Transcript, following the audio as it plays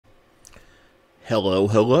Hello,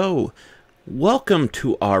 hello. Welcome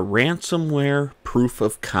to our ransomware proof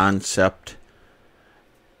of concept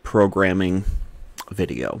programming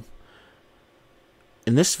video.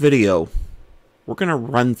 In this video, we're going to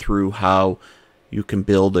run through how you can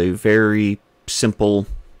build a very simple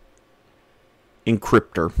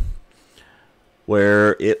encryptor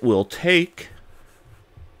where it will take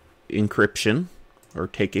encryption or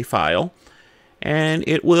take a file and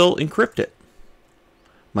it will encrypt it,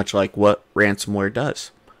 much like what ransomware does.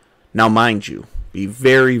 Now, mind you, be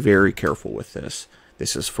very, very careful with this.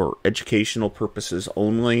 This is for educational purposes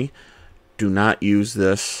only. Do not use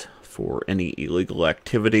this for any illegal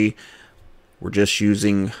activity. We're just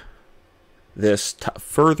using this to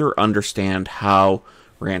further understand how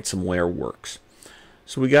ransomware works.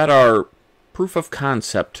 So we got our proof of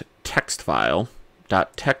concept text file,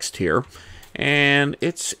 .text here, and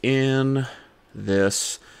it's in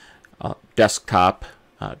this desktop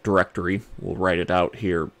directory. We'll write it out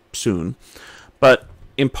here soon. But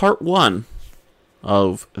in part one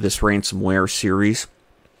of this ransomware series,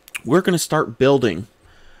 we're going to start building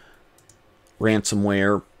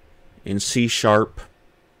ransomware in C#,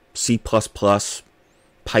 C++,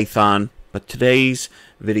 Python, but today's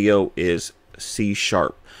video is C#.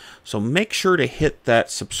 So make sure to hit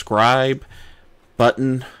that subscribe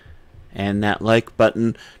button and that like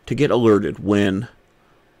button to get alerted when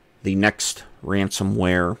the next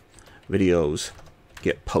ransomware videos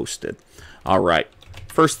get posted. Alright,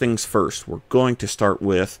 first things first, we're going to start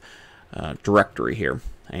with directory here.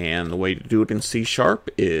 And the way to do it in C#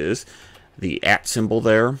 is the @ symbol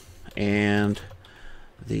there and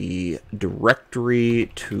the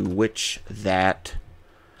directory to which that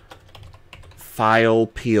file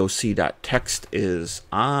poc.txt is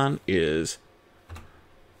on is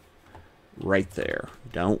right there.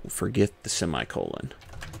 Don't forget the semicolon.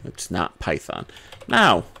 It's not Python.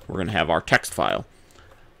 Now we're going to have our text file.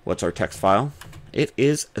 What's our text file? It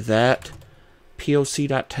is that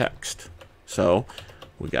poc.txt. So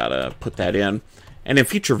we got to put that in. And in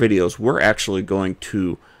future videos, we're actually going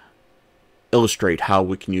to illustrate how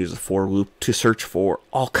we can use the for loop to search for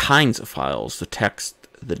all kinds of files. The text,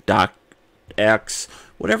 the docx,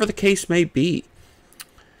 whatever the case may be.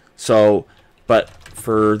 So, but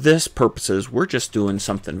for this purposes, we're just doing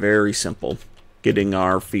something very simple. Getting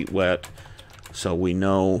our feet wet so we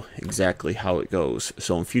know exactly how it goes.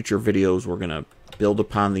 So in future videos, we're going to build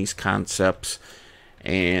upon these concepts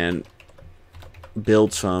and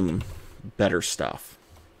build some better stuff.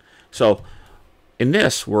 So in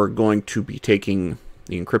this, we're going to be taking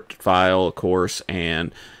the encrypted file, of course,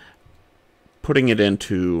 and putting it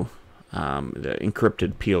into the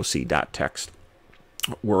encrypted poc.txt.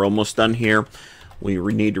 We're almost done here. We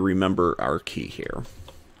need to remember our key here.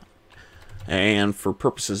 And for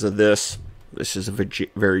purposes of this is a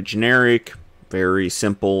very generic, very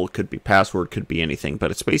simple. It could be password, could be anything, but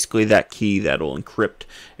it's basically that key that'll encrypt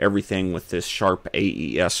everything with this sharp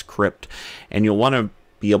AES crypt. And you'll want to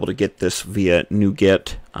be able to get this via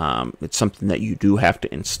NuGet. It's something that you do have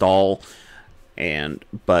to install,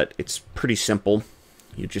 but it's pretty simple.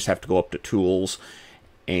 You just have to go up to Tools,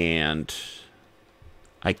 and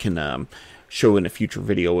I can show in a future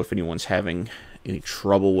video if anyone's having any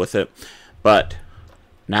trouble with it. But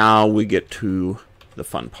now we get to the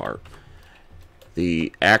fun part.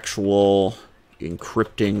 The actual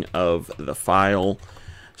encrypting of the file.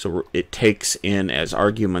 So it takes in as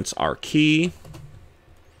arguments our key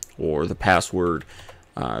or the password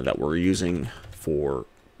that we're using for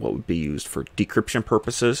what would be used for decryption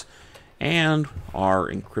purposes, and our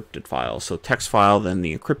encrypted file. So text file, then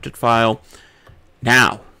the encrypted file.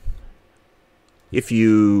 Now, if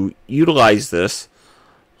you utilize this,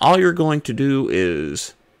 all you're going to do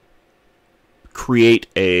is create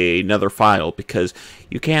another file, because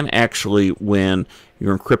you can actually, when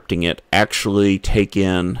you're encrypting it, actually take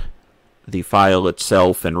in the file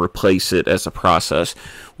itself and replace it as a process.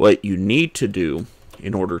 What you need to do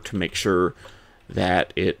in order to make sure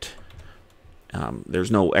that there's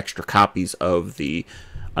no extra copies of the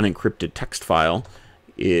unencrypted text file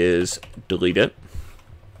is delete it,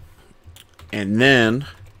 and then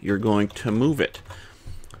you're going to move it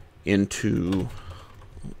into,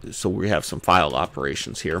 so we have some file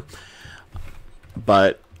operations here.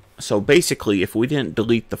 But so basically, if we didn't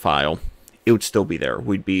delete the file, it would still be there.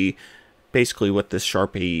 We'd be basically, what this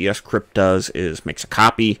sharp AES crypt does is makes a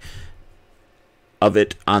copy of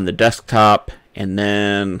it on the desktop, and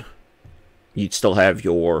then you'd still have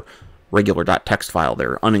your regular .text file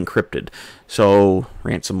there unencrypted. So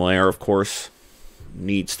ransomware, of course,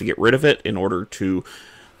 needs to get rid of it in order to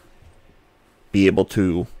be able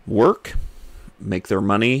to work, make their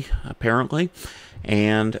money, apparently.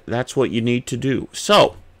 and that's what you need to do.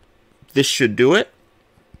 So this should do it.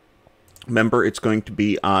 Remember, it's going to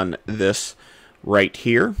be on this right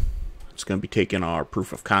here. It's going to be taking our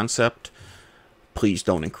proof of concept, please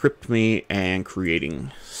don't encrypt me, and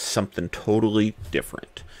creating something totally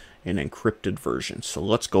different, an encrypted version. So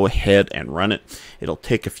let's go ahead and run it. It'll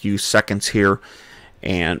take a few seconds here,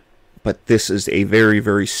 but this is a very,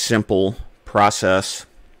 very simple process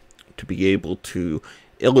to be able to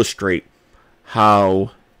illustrate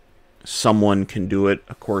how someone can do it.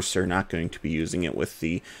 Of course, they're not going to be using it with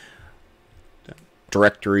the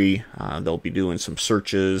directory. They'll be doing some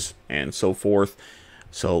searches and so forth.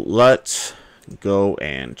 So let's go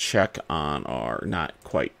and check on our not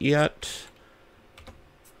quite yet.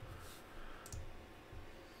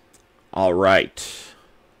 All right,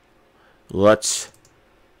 let's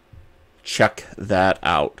check that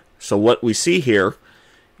out. So what we see here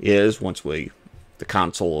is the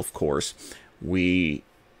console, of course, it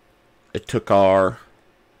took our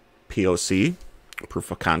POC,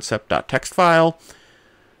 proof of concept.txt file,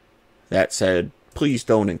 that said, please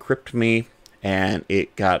don't encrypt me, and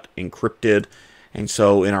it got encrypted. And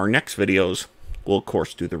so in our next videos, we'll of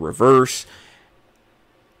course do the reverse.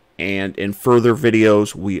 And in further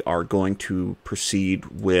videos, we are going to proceed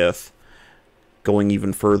with going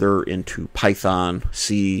even further into Python,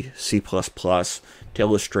 C, C++ to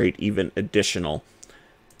illustrate even additional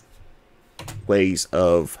ways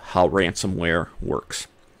of how ransomware works.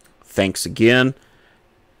 Thanks again,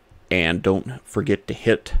 and don't forget to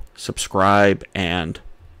hit subscribe and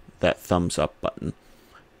that thumbs up button.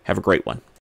 Have a great one.